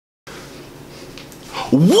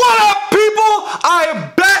What up, people? I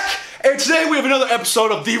am back, and today we have another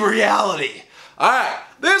episode of The Reality. Alright,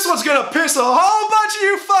 this one's gonna piss a whole bunch of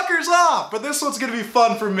you fuckers off, but this one's gonna be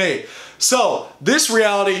fun for me. So, this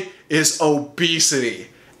reality is obesity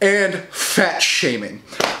and fat shaming.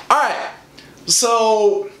 Alright,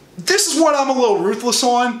 so this is what I'm a little ruthless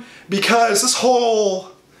on, because this whole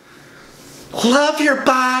love your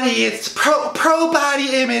body, it's pro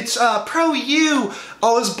body image, pro you,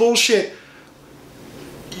 all this bullshit.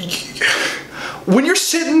 When you're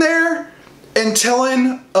sitting there and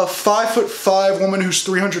telling a 5'5" woman who's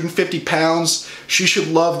 350 pounds she should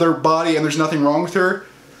love their body and there's nothing wrong with her,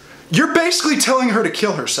 you're basically telling her to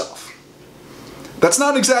kill herself. That's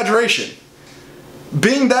not an exaggeration.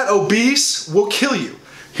 Being that obese will kill you.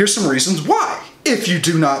 Here's some reasons why, if you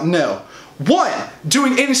do not know. 1,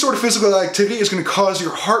 doing any sort of physical activity is going to cause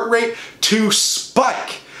your heart rate to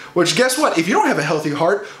spike. Which, guess what? If you don't have a healthy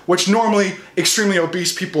heart, which normally extremely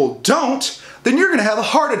obese people don't, then you're going to have a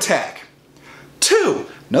heart attack. 2,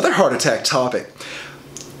 another heart attack topic.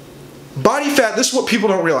 Body fat, this is what people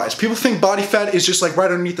don't realize. People think body fat is just like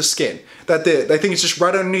right underneath the skin. They think it's just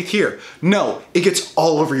right underneath here. No, it gets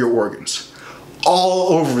all over your organs.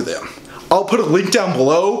 All over them. I'll put a link down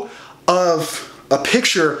below of a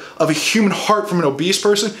picture of a human heart from an obese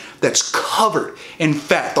person that's covered in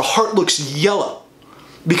fat. The heart looks yellow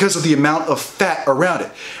because of the amount of fat around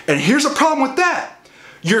it. And here's the problem with that.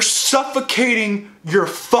 You're suffocating your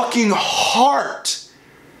fucking heart.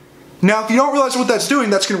 Now, if you don't realize what that's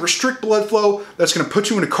doing, that's gonna restrict blood flow, that's gonna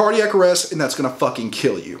put you into cardiac arrest, and that's gonna fucking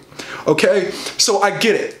kill you. Okay? So I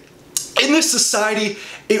get it. In this society,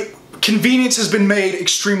 convenience has been made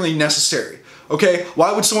extremely necessary. Okay?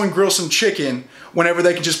 Why would someone grill some chicken whenever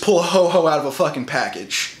they can just pull a ho-ho out of a fucking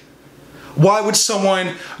package? Why would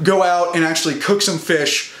someone go out and actually cook some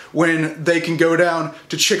fish when they can go down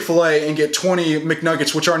to Chick-fil-A and get 20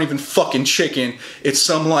 McNuggets, which aren't even fucking chicken? It's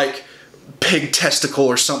some like pig testicle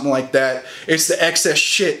or something like that. It's the excess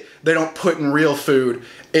shit they don't put in real food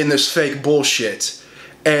in this fake bullshit.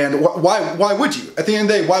 And why would you? At the end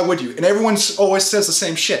of the day, why would you? And everyone always says the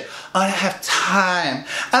same shit. I don't have time.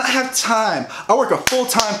 I don't have time. I work a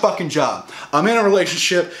full-time fucking job. I'm in a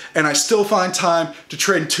relationship and I still find time to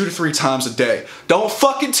train 2 to 3 times a day. Don't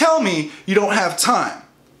fucking tell me you don't have time.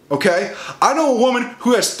 Okay? I know a woman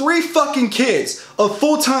who has 3 fucking kids, a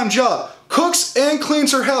full-time job, cooks and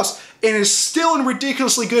cleans her house, and is still in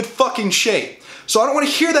ridiculously good fucking shape. So I don't want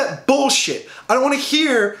to hear that bullshit. I don't want to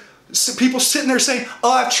hear people sitting there saying, oh,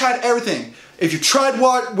 I've tried everything. If you've tried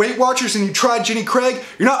Weight Watchers and you tried Jenny Craig,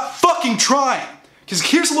 you're not fucking trying. Because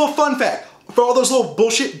here's a little fun fact. For all those little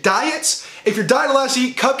bullshit diets, if your diet allows you to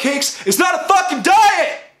eat cupcakes, it's not a fucking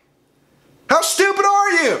diet! How stupid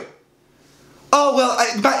are you? Oh, well,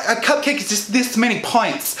 a cupcake is just this many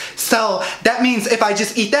points. So that means if I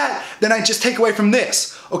just eat that, then I just take away from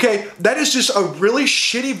this. Okay, that is just a really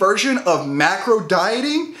shitty version of macro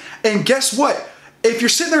dieting. And guess what? If you're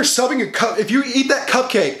sitting there subbing a cup, if you eat that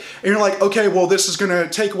cupcake and you're like, okay, well, this is gonna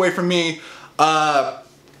take away from me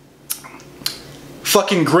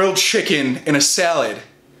fucking grilled chicken in a salad,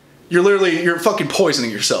 you're fucking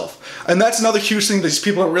poisoning yourself. And that's another huge thing that these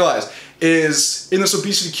people don't realize is in this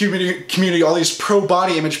obesity community, all these pro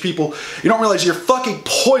body image people, you don't realize you're fucking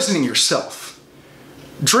poisoning yourself.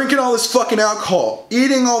 Drinking all this fucking alcohol,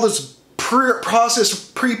 eating all this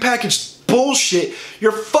processed, prepackaged bullshit,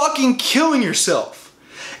 you're fucking killing yourself.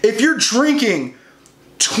 If you're drinking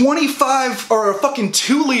 25 or a fucking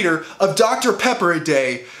 2 liter of Dr. Pepper a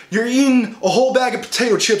day, you're eating a whole bag of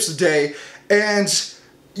potato chips a day, and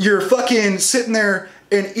you're fucking sitting there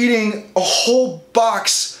and eating a whole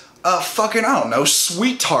box of fucking, I don't know,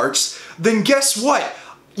 sweet tarts, then guess what?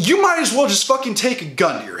 You might as well just fucking take a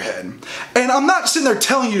gun to your head. And I'm not sitting there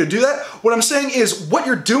telling you to do that. What I'm saying is what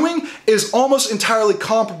you're doing is almost entirely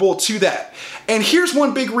comparable to that. And here's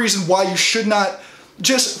one big reason why you should not,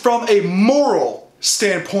 just from a moral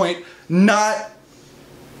standpoint, not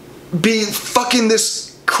be fucking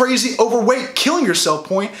this crazy overweight killing yourself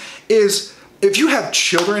point is if you have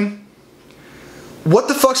children, what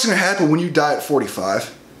the fuck's gonna happen when you die at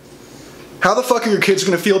 45? How the fuck are your kids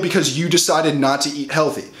gonna feel because you decided not to eat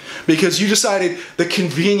healthy? Because you decided the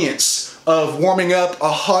convenience of warming up a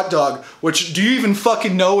hot dog, which, do you even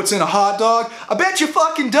fucking know what's in a hot dog? I bet you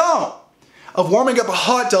fucking don't. Of warming up a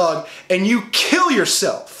hot dog and you kill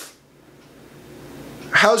yourself.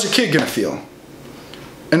 How's your kid gonna feel?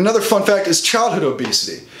 And another fun fact is childhood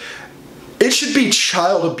obesity. It should be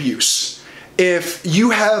child abuse if you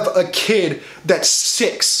have a kid that's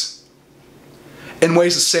 6 and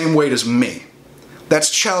weighs the same weight as me.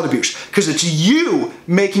 That's child abuse. Because it's you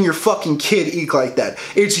making your fucking kid eat like that.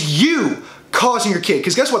 It's you causing your kid,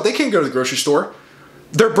 because guess what? They can't go to the grocery store.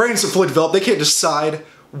 Their brains are fully developed. They can't decide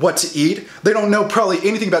what to eat. They don't know probably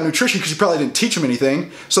anything about nutrition because you probably didn't teach them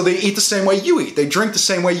anything. So they eat the same way you eat. They drink the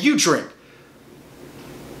same way you drink.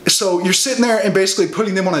 So you're sitting there and basically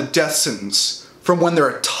putting them on a death sentence from when they're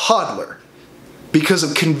a toddler because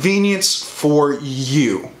of convenience for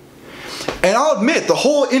you. And I'll admit, the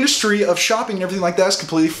whole industry of shopping and everything like that is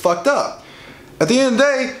completely fucked up. At the end of the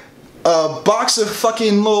day, a box of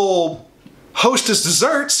fucking little Hostess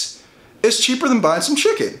desserts is cheaper than buying some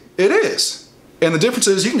chicken. It is. And the difference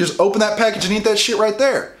is you can just open that package and eat that shit right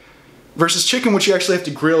there. Versus chicken, which you actually have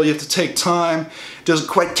to grill, you have to take time. Doesn't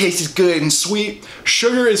quite taste as good and sweet.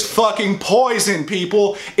 Sugar is fucking poison,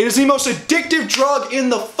 people. It is the most addictive drug in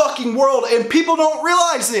the fucking world, and people don't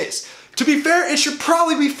realize this. To be fair, it should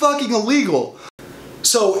probably be fucking illegal.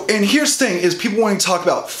 So, and here's the thing, is people want to talk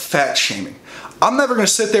about fat shaming. I'm never going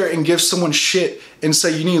to sit there and give someone shit and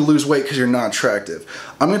say you need to lose weight because you're not attractive.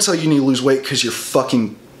 I'm going to tell you you need to lose weight because you're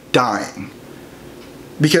fucking dying.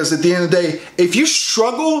 Because at the end of the day, if you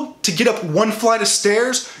struggle to get up one flight of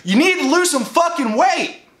stairs, you need to lose some fucking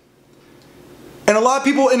weight. And a lot of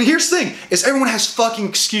people, and here's the thing, is everyone has fucking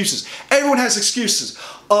excuses. Everyone has excuses.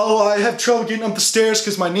 Oh, I have trouble getting up the stairs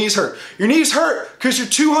because my knees hurt. Your knees hurt because you're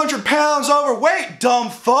 200 pounds overweight, dumb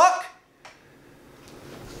fuck.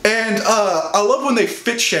 And I love when they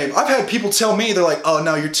fit shame. I've had people tell me, they're like, oh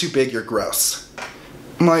no, you're too big, you're gross.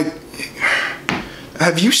 I'm like,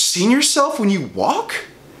 have you seen yourself when you walk?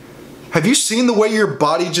 Have you seen the way your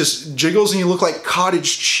body just jiggles and you look like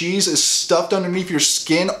cottage cheese is stuffed underneath your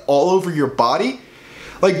skin all over your body?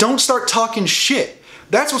 Like, don't start talking shit.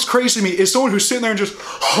 That's what's crazy to me, is someone who's sitting there and just,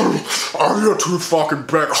 oh, you're too fucking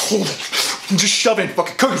big. And just shoving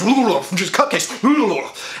fucking cookies, and just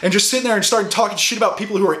cupcakes, and just sitting there and starting talking shit about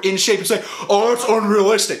people who are in shape and saying, oh, that's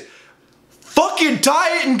unrealistic. Fucking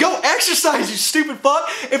diet and go exercise, you stupid fuck.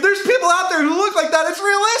 If there's people out there who look like that, it's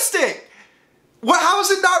realistic. Well, how is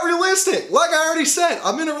it not realistic? Like I already said,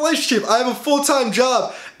 I'm in a relationship. I have a full-time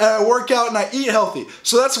job, and I work out and I eat healthy.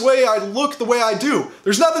 So that's the way I look the way I do.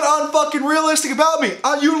 There's nothing unfucking realistic about me.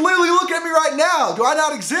 You're literally looking at me right now. Do I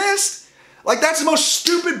not exist? Like, that's the most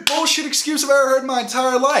stupid bullshit excuse I've ever heard in my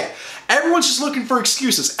entire life. Everyone's just looking for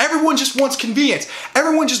excuses. Everyone just wants convenience.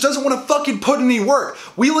 Everyone just doesn't want to fucking put in any work.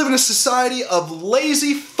 We live in a society of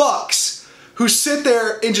lazy fucks who sit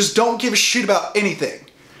there and just don't give a shit about anything.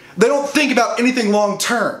 They don't think about anything long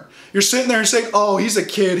term. You're sitting there and saying, oh, he's a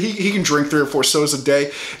kid, he can drink 3 or 4 sodas a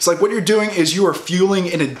day. It's like what you're doing is you are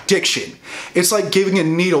fueling an addiction. It's like giving a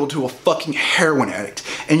needle to a fucking heroin addict.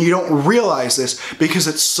 And you don't realize this because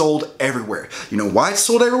it's sold everywhere. You know why it's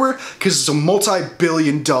sold everywhere? Because it's a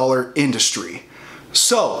multi-billion-dollar industry.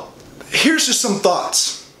 So, here's just some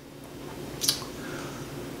thoughts.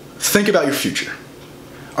 Think about your future.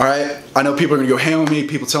 Alright? I know people are going to go ham on me,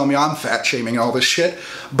 people telling me I'm fat shaming and all this shit,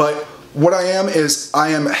 but what I am is I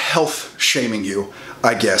am health shaming you,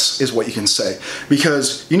 I guess, is what you can say.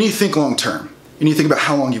 Because you need to think long term. You need to think about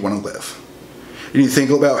how long you want to live. You need to think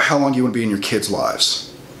about how long you want to be in your kids'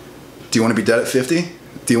 lives. Do you want to be dead at 50?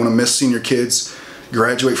 Do you want to miss seeing your kids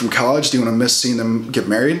graduate from college? Do you want to miss seeing them get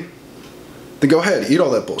married? Then go ahead, eat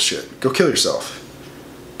all that bullshit. Go kill yourself.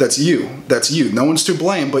 That's you. That's you. No one's to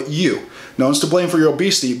blame but you. No one's to blame for your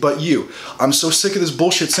obesity but you. I'm so sick of this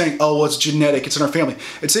bullshit saying, oh, well, it's genetic, it's in our family.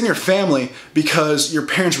 It's in your family because your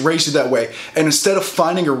parents raised you that way. And instead of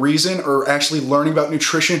finding a reason or actually learning about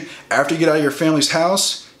nutrition after you get out of your family's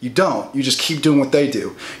house, you don't. You just keep doing what they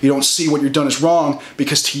do. You don't see what you're done is wrong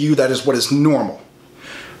because to you that is what is normal.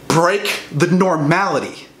 Break the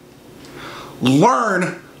normality.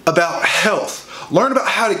 Learn about health. Learn about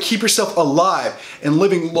how to keep yourself alive and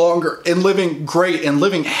living longer and living great and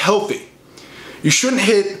living healthy. You shouldn't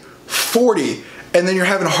hit 40 and then you're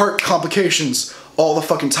having heart complications all the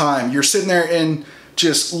fucking time. You're sitting there and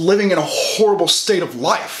just living in a horrible state of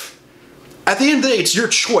life. At the end of the day, it's your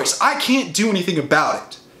choice. I can't do anything about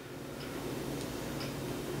it.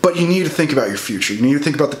 But you need to think about your future. You need to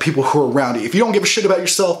think about the people who are around you. If you don't give a shit about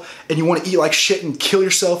yourself and you want to eat like shit and kill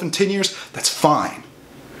yourself in 10 years, that's fine.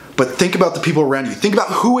 But think about the people around you. Think about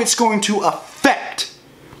who it's going to affect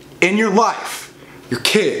in your life. Your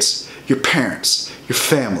kids, your parents, your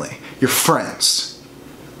family, your friends.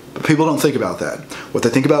 But people don't think about that. What they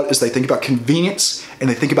think about is they think about convenience and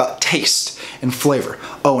they think about taste and flavor.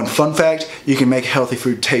 Oh, and fun fact, you can make healthy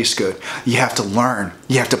food taste good. You have to learn.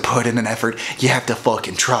 You have to put in an effort. You have to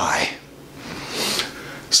fucking try.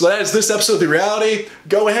 So that is this episode of The Reality.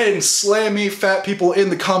 Go ahead and slam me fat people in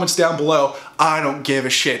the comments down below. I don't give a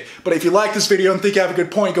shit. But if you like this video and think I have a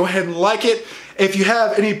good point, go ahead and like it. If you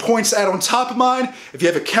have any points to add on top of mine, if you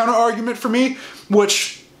have a counter argument for me,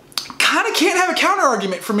 which kind of can't have a counter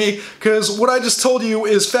argument for me because what I just told you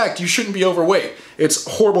is fact. You shouldn't be overweight. It's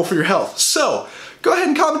horrible for your health. So go ahead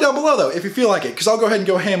and comment down below though if you feel like it, because I'll go ahead and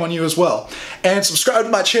go ham on you as well. And subscribe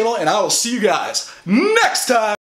to my channel, and I will see you guys next time.